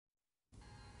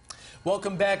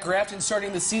Welcome back. Grafton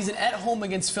starting the season at home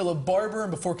against Philip Barber. And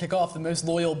before kickoff, the most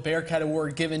loyal Bearcat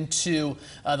award given to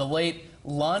the late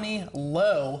Lonnie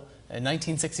Lowe, a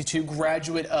 1962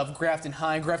 graduate of Grafton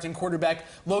High. Grafton quarterback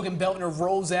Logan Beltner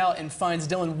rolls out and finds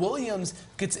Dylan Williams,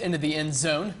 gets into the end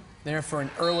zone. There for an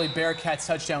early Bearcats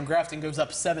touchdown. Grafton goes up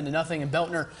 7-0, and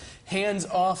Beltner hands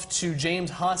off to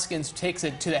James Hoskins, who takes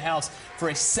it to the house for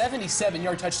a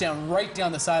 77-yard touchdown right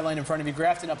down the sideline in front of you.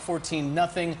 Grafton up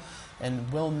 14-0,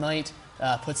 and Will Knight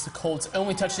puts the Colts'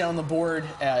 only touchdown on the board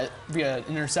via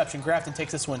interception. Grafton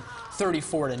takes this one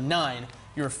 34-9,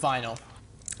 your final.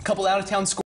 A couple out-of-town scores.